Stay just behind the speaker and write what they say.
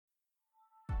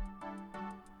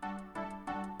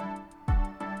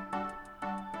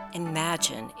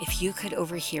Imagine if you could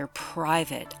overhear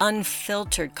private,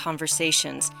 unfiltered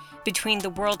conversations between the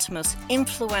world's most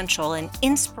influential and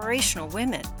inspirational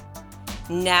women.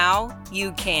 Now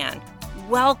you can.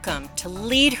 Welcome to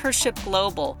Leadership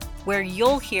Global, where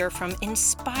you'll hear from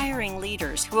inspiring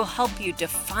leaders who will help you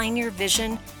define your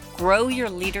vision, grow your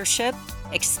leadership,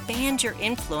 expand your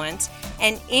influence,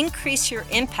 and increase your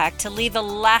impact to leave a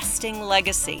lasting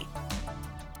legacy.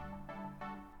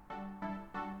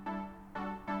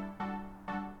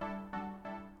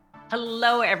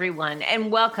 Hello, everyone, and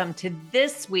welcome to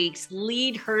this week's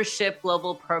Leadership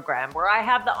Global program, where I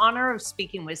have the honor of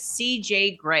speaking with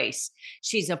CJ Grace.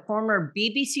 She's a former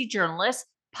BBC journalist,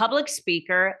 public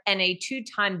speaker, and a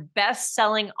two-time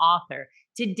best-selling author.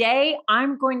 Today,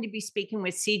 I'm going to be speaking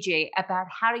with CJ about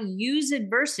how to use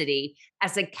adversity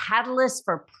as a catalyst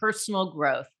for personal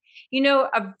growth. You know,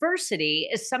 adversity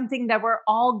is something that we're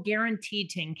all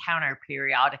guaranteed to encounter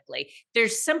periodically.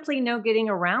 There's simply no getting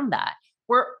around that.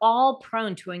 We're all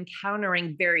prone to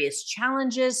encountering various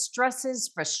challenges,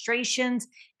 stresses, frustrations,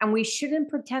 and we shouldn't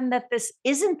pretend that this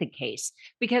isn't the case,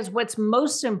 because what's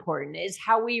most important is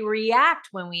how we react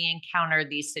when we encounter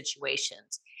these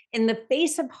situations. In the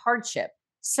face of hardship,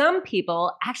 some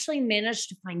people actually manage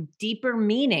to find deeper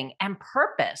meaning and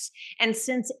purpose. And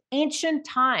since ancient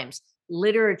times,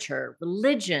 literature,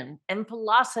 religion, and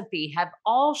philosophy have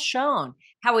all shown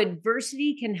how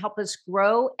adversity can help us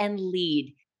grow and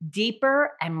lead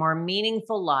deeper and more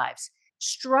meaningful lives.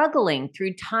 Struggling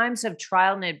through times of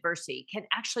trial and adversity can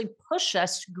actually push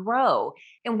us to grow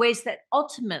in ways that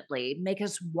ultimately make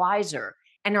us wiser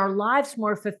and our lives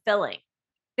more fulfilling.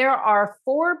 There are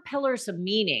 4 pillars of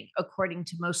meaning, according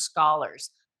to most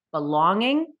scholars: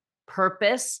 belonging,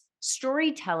 purpose,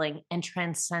 storytelling, and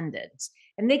transcendence.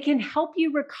 And they can help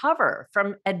you recover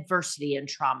from adversity and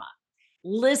trauma.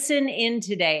 Listen in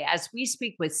today as we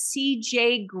speak with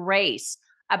CJ Grace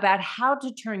about how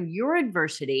to turn your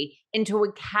adversity into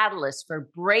a catalyst for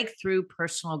breakthrough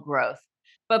personal growth.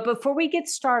 But before we get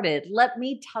started, let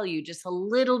me tell you just a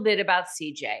little bit about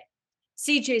CJ.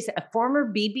 CJ's a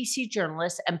former BBC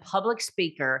journalist and public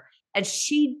speaker, and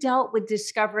she dealt with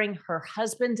discovering her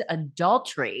husband's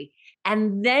adultery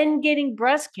and then getting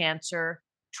breast cancer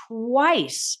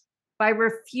twice by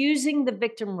refusing the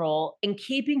victim role and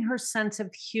keeping her sense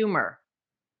of humor.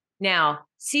 Now,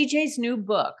 CJ's new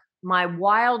book, My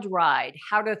Wild Ride: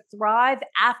 How to Thrive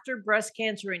After Breast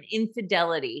Cancer and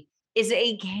Infidelity, is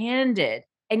a candid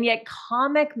and yet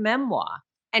comic memoir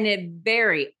and a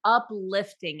very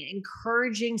uplifting,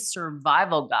 encouraging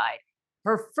survival guide.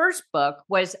 Her first book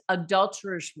was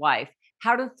Adulterer's Wife: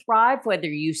 How to Thrive Whether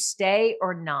You Stay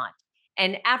or Not.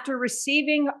 And after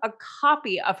receiving a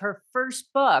copy of her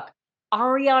first book,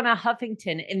 Arianna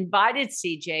Huffington invited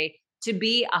CJ to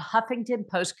be a Huffington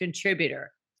Post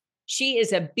contributor. She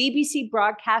is a BBC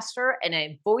broadcaster and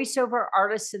a voiceover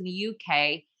artist in the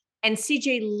UK. And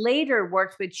CJ later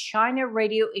worked with China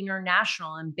Radio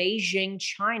International in Beijing,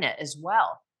 China as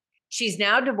well. She's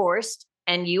now divorced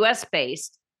and US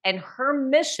based, and her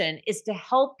mission is to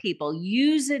help people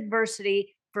use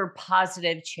adversity for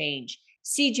positive change.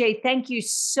 CJ, thank you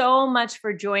so much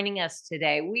for joining us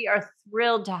today. We are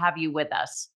thrilled to have you with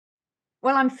us.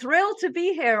 Well, I'm thrilled to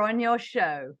be here on your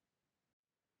show.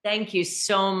 Thank you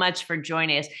so much for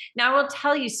joining us. Now, I will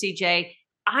tell you, CJ,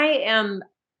 I am,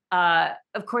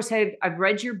 of course, I've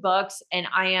read your books and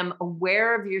I am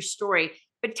aware of your story,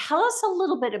 but tell us a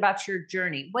little bit about your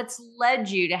journey. What's led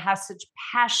you to have such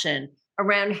passion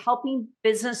around helping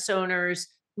business owners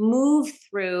move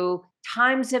through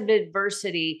times of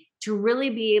adversity to really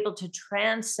be able to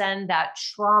transcend that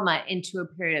trauma into a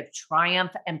period of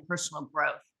triumph and personal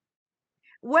growth?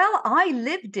 Well, I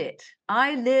lived it.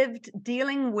 I lived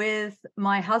dealing with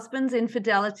my husband's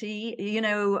infidelity.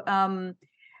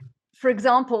 For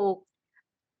example,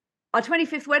 our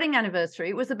 25th wedding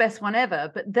anniversary was the best one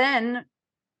ever. But then,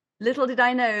 little did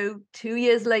I know, 2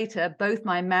 years later, both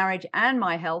my marriage and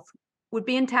my health would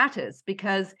be in tatters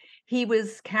because he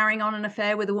was carrying on an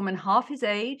affair with a woman half his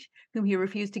age, whom he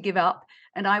refused to give up.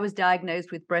 And I was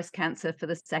diagnosed with breast cancer for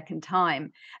the second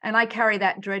time. And I carry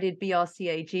that dreaded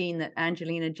BRCA gene that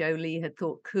Angelina Jolie had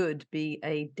thought could be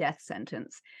a death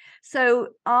sentence. So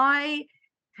I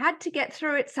had to get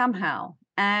through it somehow.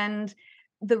 And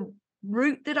the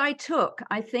route that I took,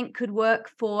 I think, could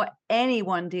work for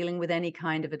anyone dealing with any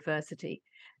kind of adversity.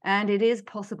 And it is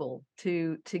possible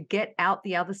to get out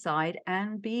the other side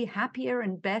and be happier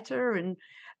and better and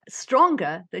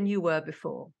stronger than you were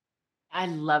before. I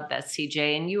love that,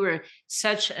 CJ. And you were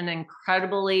such an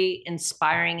incredibly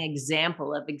inspiring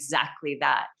example of exactly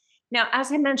that. Now,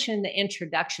 as I mentioned in the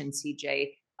introduction,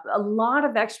 CJ, a lot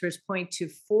of experts point to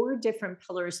four different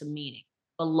pillars of meaning: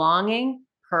 belonging,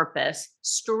 purpose,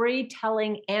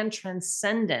 storytelling, and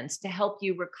transcendence to help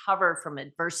you recover from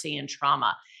adversity and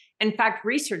trauma. In fact,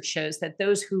 research shows that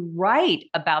those who write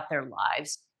about their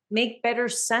lives make better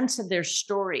sense of their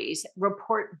stories,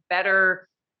 report better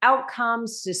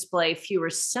outcomes, display fewer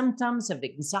symptoms of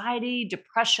anxiety,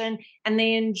 depression, and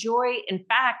they enjoy, in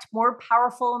fact, more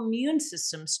powerful immune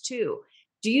systems too.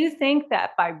 Do you think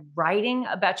that by writing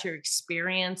about your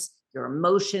experience, your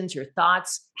emotions, your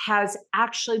thoughts has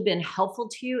actually been helpful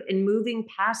to you in moving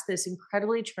past this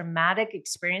incredibly traumatic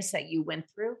experience that you went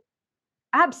through?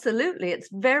 Absolutely. It's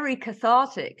very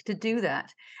cathartic to do that.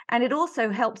 And it also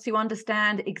helps you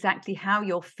understand exactly how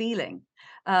you're feeling.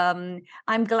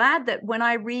 I'm glad that when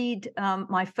I read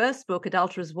my first book,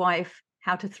 Adulterer's Wife,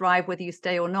 How to Thrive Whether You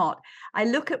Stay or Not, I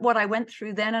look at what I went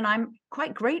through then, and I'm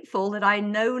quite grateful that I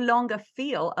no longer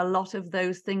feel a lot of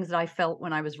those things that I felt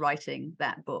when I was writing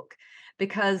that book.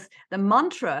 Because the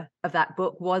mantra of that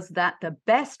book was that the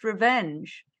best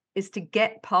revenge is to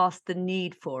get past the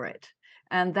need for it.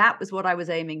 And that was what I was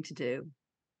aiming to do.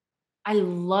 I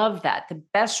love that. The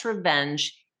best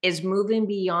revenge is moving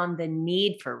beyond the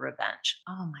need for revenge.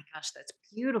 Oh my gosh, that's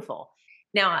beautiful.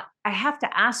 Now, I have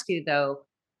to ask you though,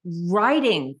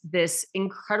 writing this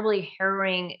incredibly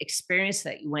harrowing experience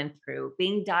that you went through,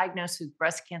 being diagnosed with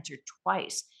breast cancer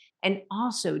twice, and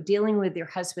also dealing with your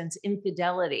husband's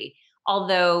infidelity,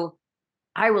 although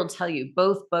I will tell you,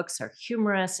 both books are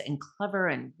humorous and clever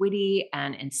and witty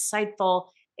and insightful.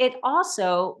 It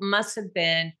also must have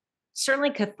been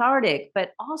certainly cathartic,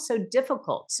 but also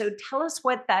difficult. So tell us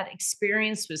what that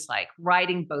experience was like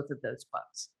writing both of those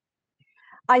books.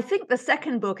 I think the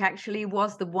second book actually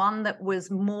was the one that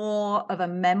was more of a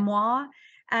memoir.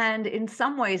 And in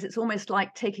some ways, it's almost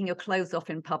like taking your clothes off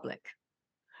in public.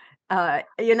 Some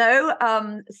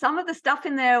of the stuff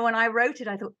in there when I wrote it,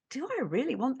 I thought, do I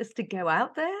really want this to go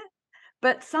out there?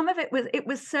 But some of it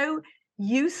was so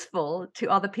useful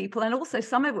to other people, and also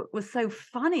some of it was so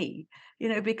funny,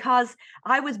 because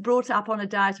I was brought up on a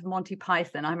diet of Monty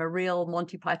Python. I'm a real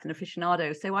Monty Python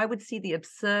aficionado, so I would see the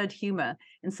absurd humor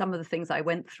in some of the things I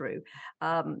went through.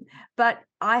 But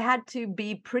I had to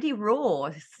be pretty raw,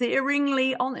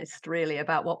 searingly honest, really,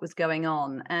 about what was going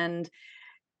on. And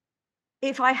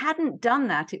if I hadn't done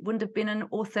that, it wouldn't have been an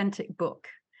authentic book.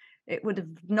 It would have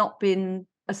not been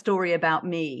a story about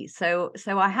me. So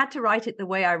I had to write it the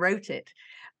way I wrote it.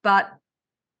 But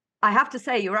I have to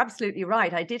say, you're absolutely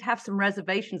right. I did have some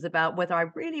reservations about whether I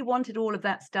really wanted all of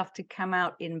that stuff to come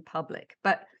out in public.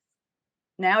 But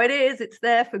now it's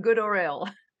there for good or ill.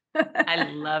 I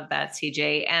love that,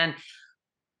 CJ. And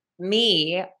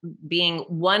me being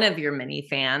one of your many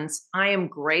fans, I am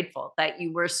grateful that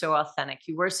you were so authentic,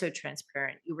 you were so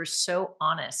transparent, you were so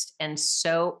honest and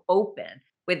so open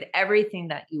with everything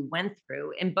that you went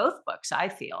through in both books, I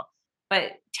feel.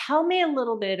 But tell me a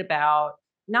little bit about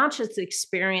not just the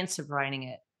experience of writing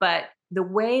it, but the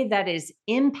way that is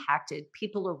impacted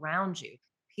people around you,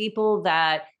 people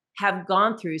that have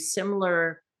gone through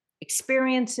similar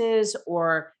experiences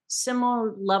or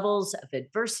similar levels of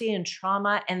adversity and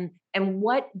trauma, and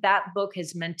what that book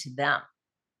has meant to them.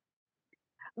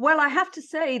 Well, I have to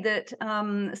say that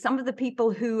some of the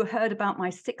people who heard about my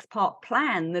 6-part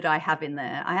plan that I have in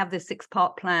there, I have this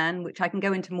 6-part plan, which I can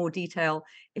go into more detail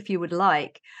if you would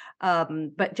like.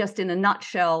 But just in a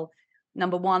nutshell,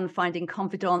 number one, finding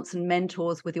confidants and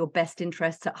mentors with your best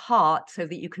interests at heart so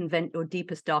that you can vent your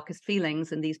deepest, darkest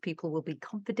feelings. And these people will be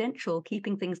confidential,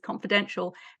 keeping things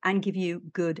confidential, and give you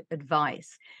good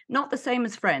advice. Not the same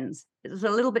as friends. It's a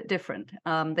little bit different.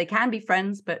 They can be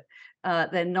friends, but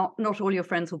they're not all your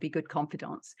friends will be good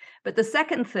confidants. But the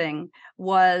second thing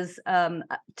was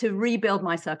to rebuild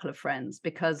my circle of friends,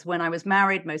 because when I was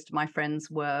married, most of my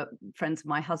friends were friends of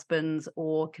my husband's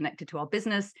or connected to our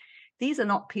business. These are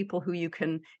not people who you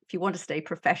can, if you want to stay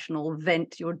professional,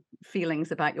 vent your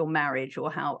feelings about your marriage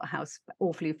or how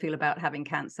awful you feel about having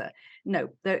cancer. No,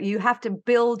 you have to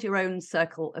build your own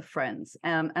circle of friends.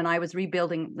 And I was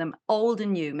rebuilding them old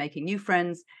and new, making new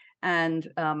friends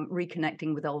and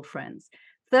reconnecting with old friends.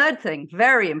 Third thing,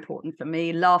 very important for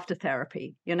me, laughter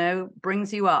therapy,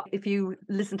 brings you up. If you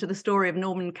listen to the story of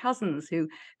Norman Cousins, who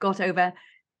got over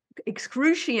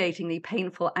excruciatingly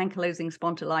painful ankylosing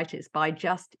spondylitis by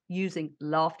just using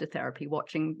laughter therapy,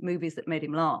 watching movies that made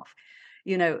him laugh.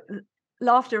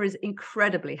 Laughter is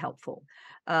incredibly helpful.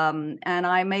 And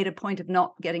I made a point of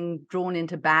not getting drawn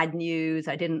into bad news.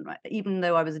 I didn't, even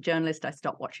though I was a journalist, I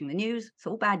stopped watching the news. It's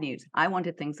all bad news. I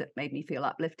wanted things that made me feel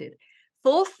uplifted.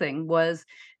 fourth thing was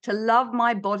to love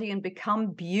my body and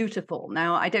become beautiful.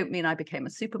 Now, I don't mean I became a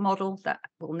supermodel. That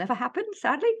will never happen,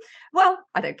 sadly. Well,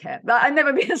 I don't care. I've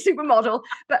never been a supermodel,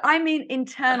 but I mean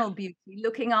internal beauty,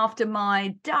 looking after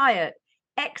my diet,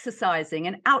 exercising.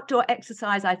 And outdoor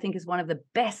exercise, I think, is one of the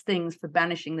best things for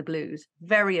banishing the blues.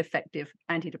 Very effective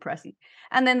antidepressant.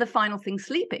 And then the final thing,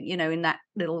 sleeping, in that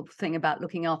little thing about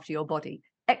looking after your body.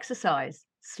 Exercise,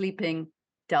 sleeping,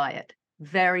 diet.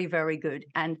 Very, very good.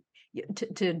 And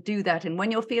to do that. And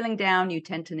when you're feeling down, you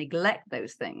tend to neglect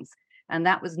those things. And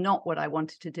that was not what I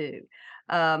wanted to do.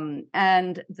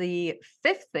 And the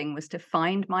fifth thing was to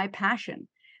find my passion.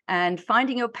 And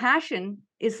finding your passion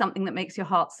is something that makes your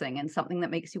heart sing and something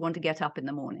that makes you want to get up in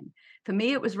the morning. For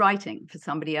me, it was writing. For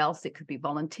somebody else, it could be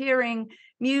volunteering,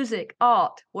 music,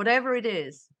 art, whatever it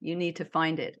is, you need to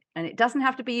find it. And it doesn't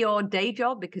have to be your day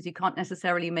job because you can't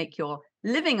necessarily make your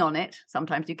living on it.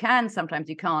 Sometimes you can, sometimes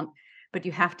you can't. But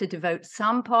you have to devote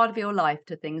some part of your life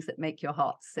to things that make your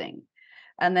heart sing.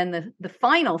 And then the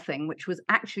final thing, which was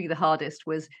actually the hardest,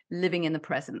 was living in the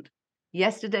present.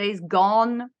 Yesterday's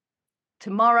gone.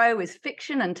 Tomorrow is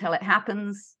fiction until it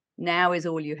happens. Now is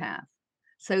all you have.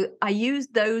 So I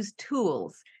used those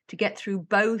tools to get through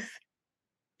both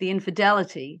the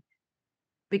infidelity,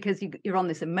 because you're on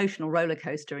this emotional roller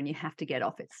coaster and you have to get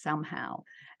off it somehow,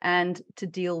 and to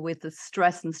deal with the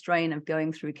stress and strain of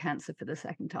going through cancer for the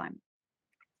second time.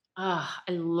 Ah,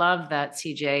 I love that,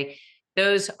 CJ.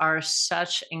 Those are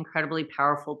such incredibly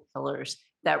powerful pillars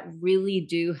that really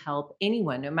do help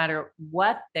anyone, no matter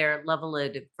what their level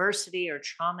of adversity or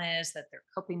trauma is that they're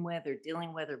coping with or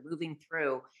dealing with or moving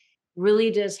through, really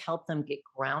does help them get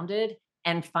grounded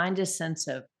and find a sense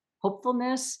of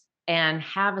hopefulness and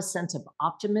have a sense of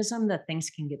optimism that things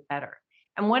can get better.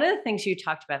 And one of the things you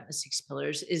talked about in the six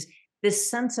pillars is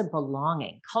this sense of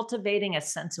belonging, cultivating a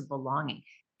sense of belonging,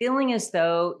 feeling as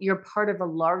though you're part of a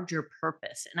larger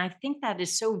purpose. And I think that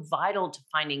is so vital to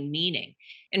finding meaning.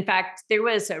 In fact, there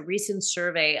was a recent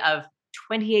survey of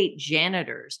 28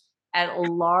 janitors at a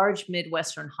large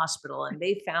Midwestern hospital, and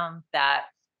they found that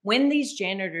when these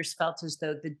janitors felt as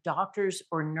though the doctors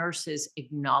or nurses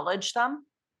acknowledged them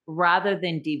rather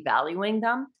than devaluing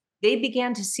them, they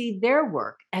began to see their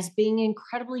work as being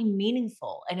incredibly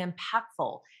meaningful and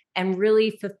impactful and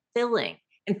really fulfilling.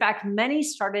 In fact, many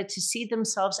started to see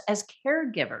themselves as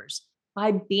caregivers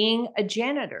by being a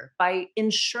janitor, by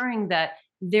ensuring that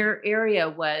their area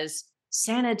was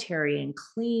sanitary and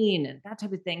clean and that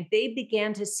type of thing. They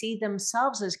began to see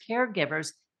themselves as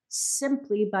caregivers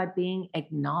simply by being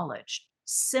acknowledged,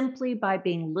 simply by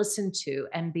being listened to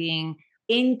and being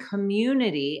in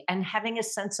community and having a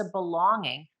sense of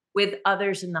belonging with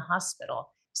others in the hospital.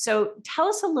 So tell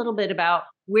us a little bit about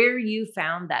where you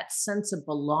found that sense of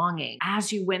belonging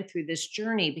as you went through this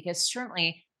journey, because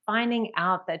certainly finding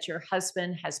out that your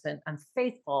husband has been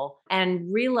unfaithful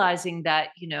and realizing that,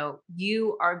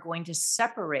 you are going to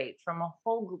separate from a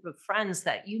whole group of friends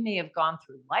that you may have gone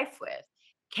through life with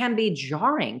can be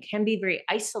jarring, can be very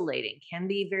isolating, can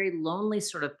be a very lonely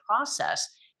sort of process.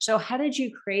 So how did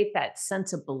you create that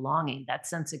sense of belonging, that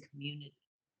sense of community?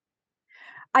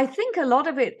 I think a lot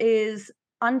of it is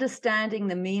understanding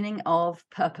the meaning of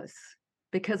purpose,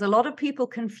 because a lot of people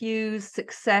confuse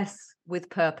success with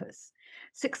purpose.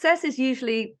 Success is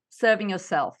usually serving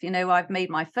yourself. I've made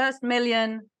my first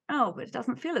million. Oh, but it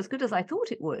doesn't feel as good as I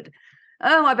thought it would.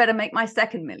 Oh, I better make my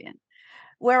second million.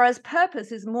 Whereas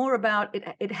purpose is more about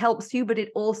it helps you, but it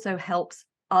also helps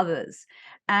others.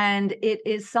 And it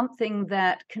is something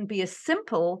that can be as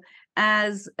simple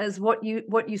as what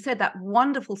you said, that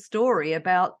wonderful story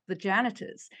about the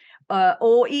janitors,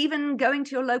 or even going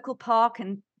to your local park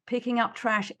and picking up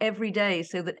trash every day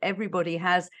so that everybody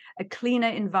has a cleaner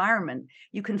environment.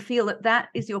 You can feel that that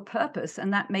is your purpose,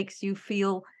 and that makes you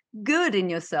feel good in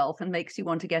yourself and makes you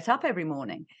want to get up every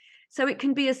morning. So it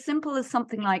can be as simple as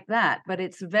something like that, but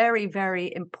it's very,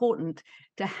 very important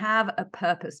to have a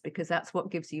purpose, because that's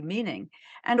what gives you meaning.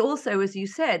 And also, as you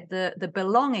said, the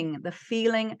belonging, the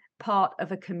feeling part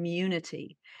of a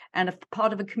community, and a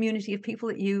part of a community of people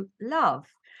that you love.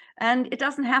 And it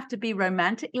doesn't have to be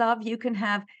romantic love. You can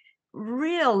have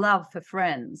real love for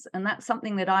friends. And that's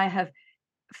something that I have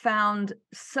found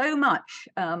so much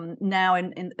now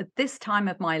in at this time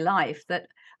of my life, that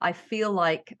I feel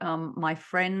like my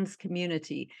friends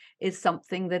community is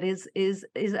something that is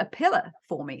a pillar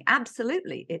for me.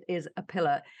 Absolutely, it is a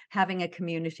pillar. Having a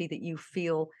community that you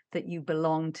feel that you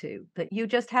belong to, that you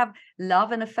just have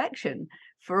love and affection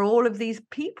for all of these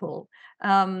people.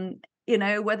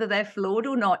 Whether they're flawed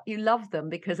or not, you love them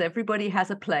because everybody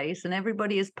has a place and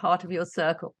everybody is part of your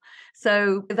circle.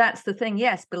 So that's the thing.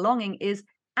 Yes, belonging is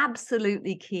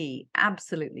absolutely key.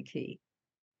 Absolutely key.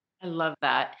 I love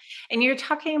that. And you're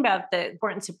talking about the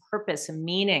importance of purpose and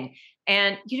meaning.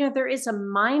 And, there is a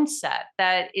mindset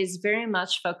that is very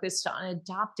much focused on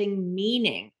adopting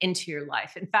meaning into your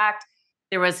life. In fact,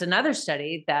 there was another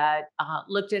study that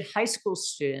looked at high school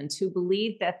students who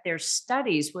believed that their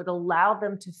studies would allow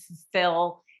them to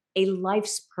fulfill a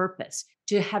life's purpose,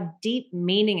 to have deep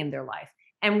meaning in their life.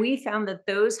 And we found that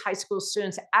those high school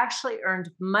students actually earned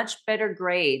much better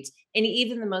grades in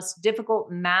even the most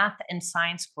difficult math and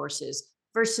science courses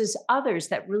versus others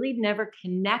that really never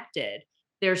connected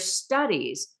their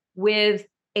studies with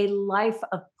a life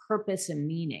of purpose and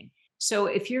meaning. So,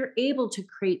 if you're able to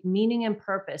create meaning and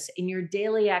purpose in your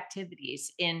daily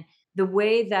activities, in the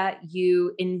way that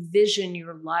you envision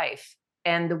your life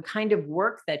and the kind of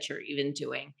work that you're even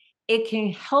doing, it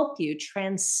can help you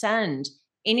transcend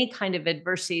any kind of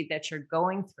adversity that you're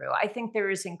going through. I think there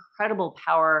is incredible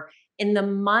power in the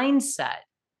mindset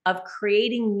of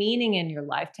creating meaning in your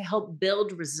life to help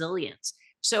build resilience.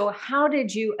 So, how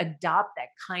did you adopt that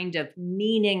kind of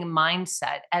meaning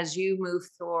mindset as you move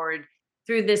forward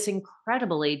through this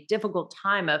incredibly difficult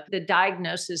time of the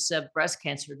diagnosis of breast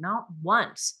cancer, not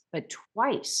once, but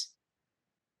twice?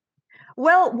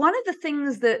 Well, one of the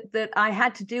things that I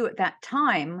had to do at that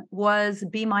time was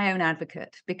be my own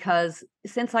advocate, because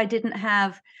since I didn't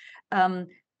have um,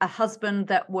 a husband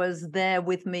that was there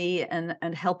with me and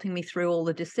helping me through all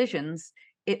the decisions,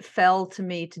 it fell to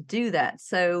me to do that.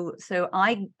 So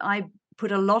I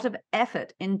put a lot of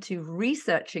effort into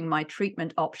researching my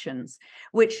treatment options,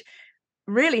 which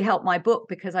really helped my book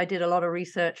because I did a lot of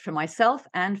research for myself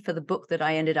and for the book that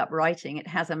I ended up writing. It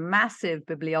has a massive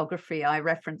bibliography. I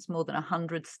reference more than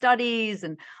 100 studies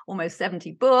and almost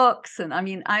 70 books. And I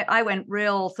mean, I went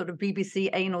real sort of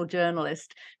BBC anal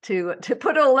journalist to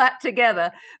put all that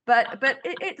together. But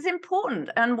it's important.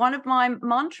 And one of my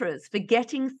mantras for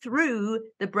getting through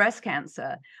the breast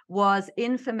cancer was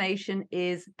information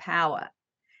is power.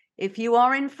 If you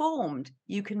are informed,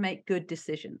 you can make good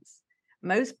decisions.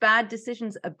 Most bad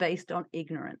decisions are based on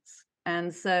ignorance.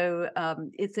 And so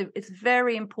it's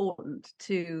very important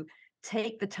to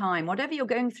take the time, whatever you're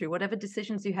going through, whatever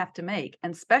decisions you have to make,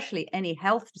 and especially any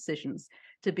health decisions,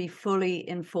 to be fully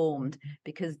informed,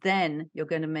 because then you're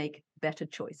going to make better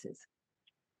choices.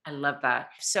 I love that.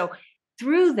 So,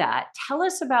 through that, tell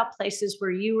us about places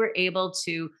where you were able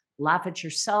to laugh at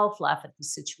yourself, laugh at the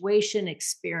situation,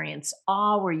 experience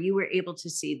awe, where you were able to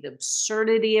see the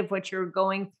absurdity of what you're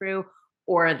going through,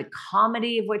 or the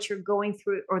comedy of what you're going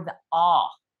through, or the awe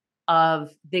of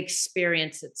the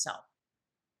experience itself.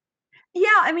 Yeah,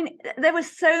 I mean, there were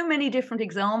so many different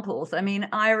examples. I mean,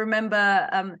 I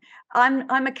remember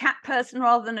I'm a cat person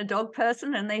rather than a dog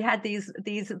person, and they had these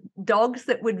dogs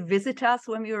that would visit us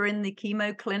when we were in the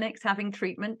chemo clinics having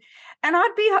treatment, and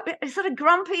I'd be sort of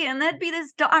grumpy, and there'd be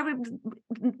this dog. I would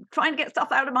try and get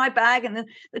stuff out of my bag, and then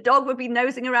the dog would be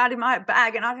nosing around in my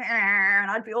bag, and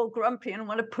I'd be all grumpy and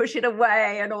want to push it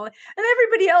away, and all, and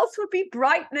everybody else would be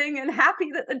brightening and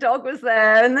happy that the dog was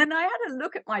there, and then I had to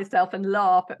look at myself and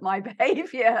laugh at my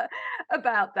behavior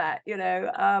about that,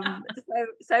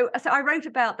 so I wrote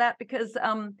about that because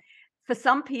for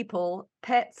some people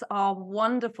pets are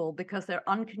wonderful because they're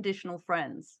unconditional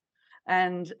friends,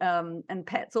 and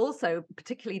pets also,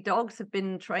 particularly dogs, have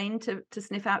been trained to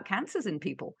sniff out cancers in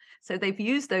people, so they've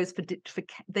used those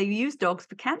they use dogs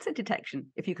for cancer detection,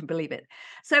 if you can believe it.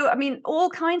 So I mean,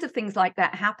 all kinds of things like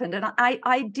that happened, and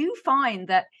I do find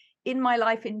that in my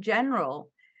life in general,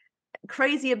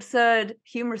 crazy, absurd,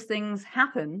 humorous things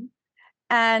happen,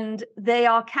 and they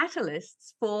are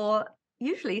catalysts for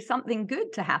usually something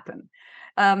good to happen.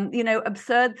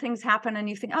 Absurd things happen, and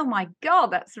you think, "Oh my God,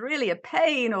 that's really a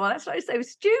pain," or "That's so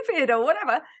stupid," or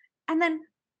whatever. And then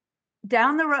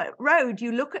down the road,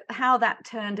 you look at how that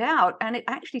turned out, and it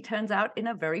actually turns out in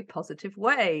a very positive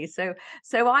way. So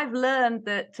I've learned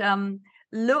that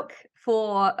look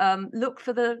for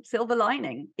the silver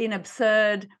lining in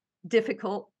absurd,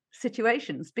 difficult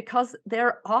situations, because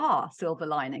there are silver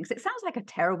linings. It sounds like a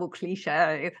terrible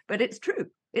cliche, but it's true.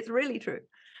 It's really true.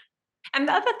 And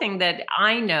the other thing that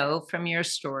I know from your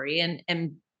story,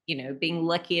 and being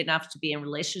lucky enough to be in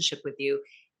relationship with you,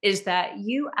 is that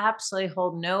you absolutely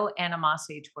hold no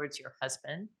animosity towards your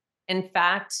husband. In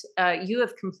fact, you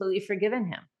have completely forgiven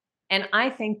him. And I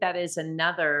think that is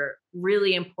another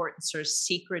really important sort of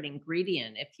secret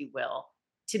ingredient, if you will,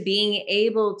 to being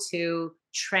able to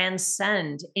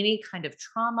transcend any kind of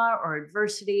trauma or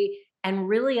adversity and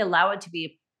really allow it to be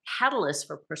a catalyst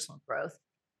for personal growth,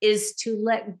 is to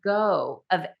let go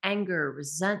of anger,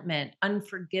 resentment,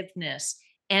 unforgiveness,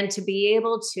 and to be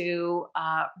able to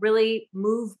really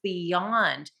move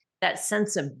beyond that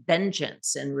sense of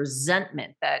vengeance and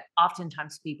resentment that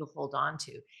oftentimes people hold on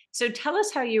to. So tell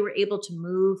us how you were able to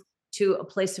move to a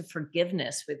place of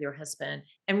forgiveness with your husband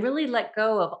and really let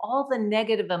go of all the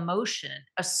negative emotion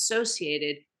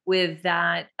associated with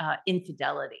that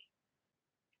infidelity.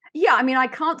 Yeah, I mean, I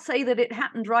can't say that it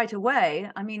happened right away.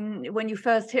 I mean, when you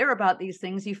first hear about these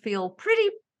things, you feel pretty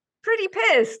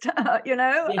pissed, you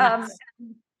know. Yes.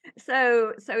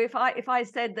 So if I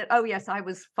said that, oh yes, I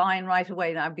was fine right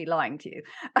away, then I'd be lying to you.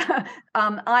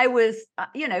 I was,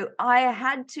 I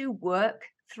had to work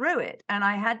through it, and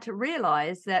I had to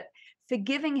realize that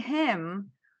forgiving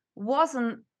him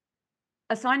wasn't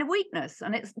a sign of weakness.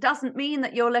 And it doesn't mean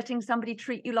that you're letting somebody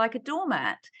treat you like a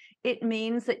doormat. It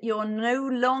means that you're no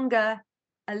longer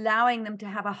allowing them to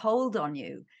have a hold on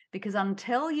you, because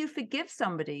until you forgive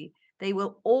somebody, they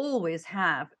will always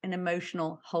have an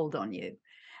emotional hold on you.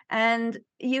 And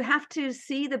you have to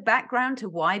see the background to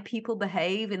why people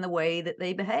behave in the way that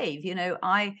they behave.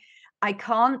 I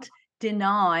can't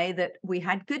deny that we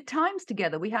had good times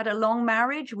together. We had a long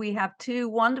marriage. We have two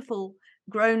wonderful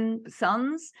grown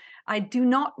sons. I do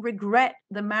not regret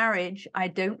the marriage. I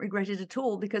don't regret it at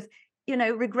all, because,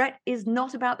 regret is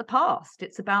not about the past.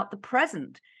 It's about the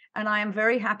present. And I am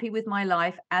very happy with my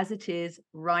life as it is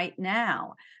right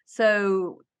now.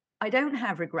 So I don't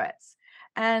have regrets.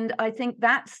 And I think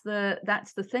that's the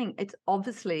thing. It's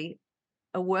obviously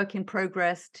a work in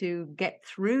progress to get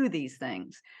through these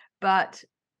things. But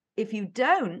if you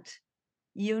don't,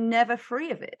 you're never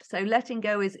free of it. So letting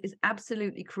go is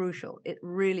absolutely crucial. It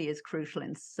really is crucial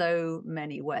in so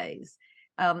many ways.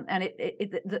 And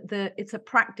it's a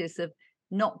practice of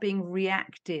not being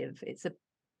reactive. It's a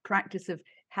practice of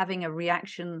having a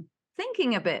reaction,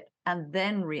 thinking a bit, and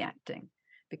then reacting,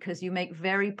 because you make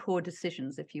very poor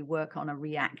decisions if you work on a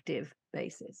reactive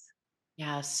basis.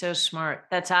 Yeah, so smart.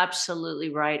 That's absolutely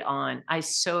right on. I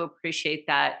so appreciate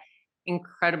that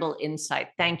incredible insight.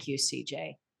 Thank you,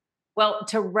 CJ. Well,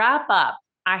 to wrap up,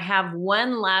 I have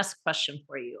one last question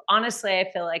for you. Honestly,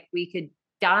 I feel like we could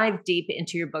dive deep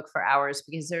into your book for hours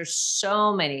because there's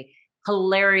so many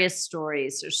hilarious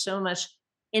stories. There's so much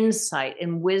insight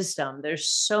and wisdom. There's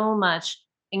so much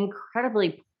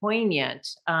incredibly poignant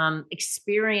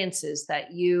experiences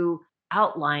that you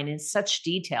outline in such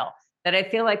detail that I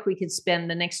feel like we could spend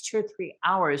the next 2 or 3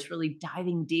 hours really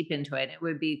diving deep into it. It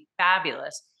would be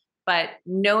fabulous. But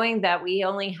knowing that we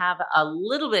only have a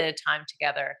little bit of time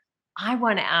together, I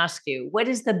want to ask you, what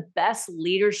is the best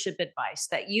leadership advice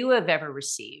that you have ever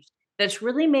received that's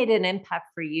really made an impact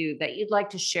for you that you'd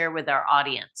like to share with our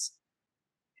audience?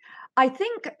 I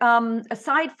think,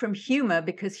 aside from humor,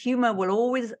 because humor will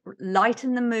always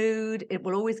lighten the mood, it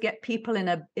will always get people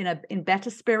in better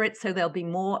spirits, so they'll be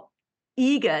more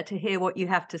eager to hear what you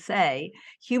have to say.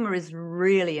 Humor is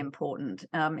really important.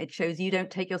 It shows you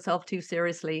don't take yourself too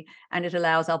seriously, and it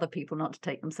allows other people not to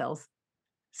take themselves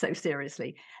so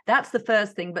seriously. That's the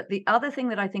first thing. But the other thing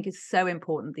that I think is so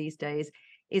important these days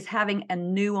is having a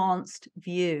nuanced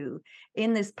view.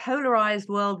 In this polarized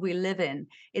world we live in,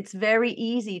 it's very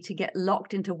easy to get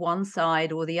locked into one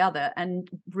side or the other and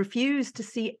refuse to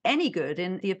see any good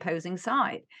in the opposing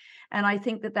side. And I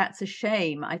think that that's a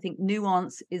shame. I think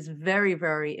nuance is very,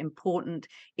 very important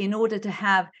in order to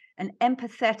have an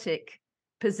empathetic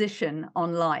position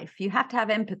on life. You have to have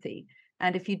empathy.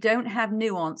 And if you don't have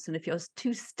nuance, and if you're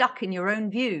too stuck in your own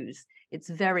views, it's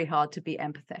very hard to be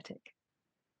empathetic.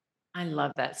 I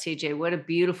love that, CJ. What a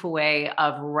beautiful way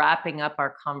of wrapping up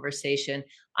our conversation.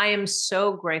 I am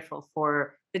so grateful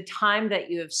for the time that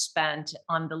you have spent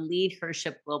on the Lead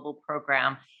Hership Global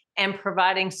program and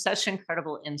providing such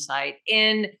incredible insight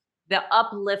in the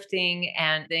uplifting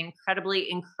and the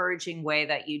incredibly encouraging way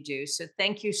that you do. So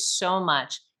thank you so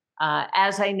much.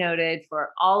 As I noted,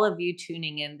 for all of you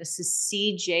tuning in, this is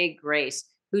CJ Grace,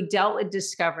 who dealt with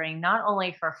discovering not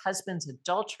only her husband's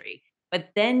adultery, but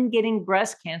then getting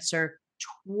breast cancer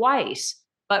twice,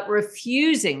 but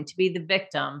refusing to be the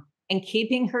victim and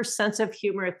keeping her sense of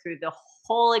humor through the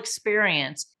whole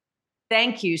experience.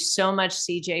 Thank you so much,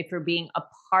 CJ, for being a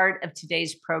part of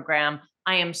today's program.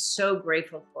 I am so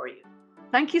grateful for you.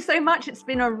 Thank you so much. It's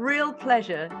been a real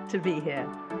pleasure to be here.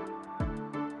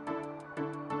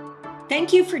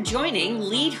 Thank you for joining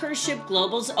Lead Hership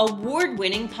Global's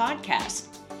award-winning podcast.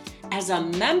 As a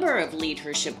member of Lead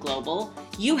Hership Global,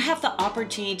 you have the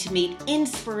opportunity to meet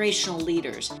inspirational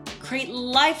leaders, create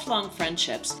lifelong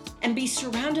friendships, and be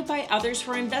surrounded by others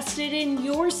who are invested in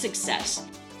your success.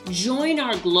 Join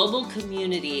our global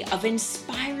community of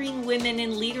inspiring women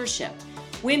in leadership,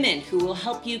 women who will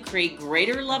help you create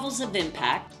greater levels of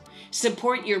impact,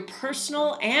 support your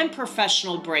personal and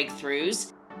professional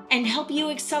breakthroughs, and help you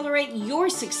accelerate your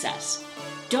success.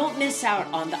 Don't miss out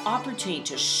on the opportunity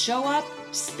to show up,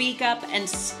 speak up, and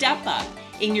step up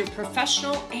in your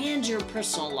professional and your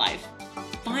personal life.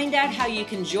 Find out how you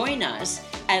can join us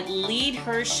at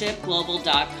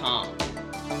leadhershipglobal.com.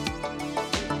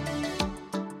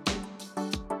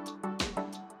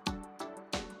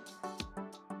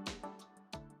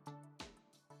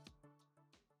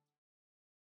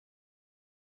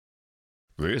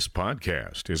 This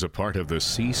podcast is a part of the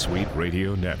C-Suite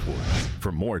Radio Network.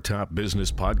 For more top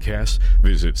business podcasts,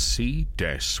 visit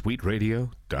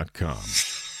c-suiteradio.com.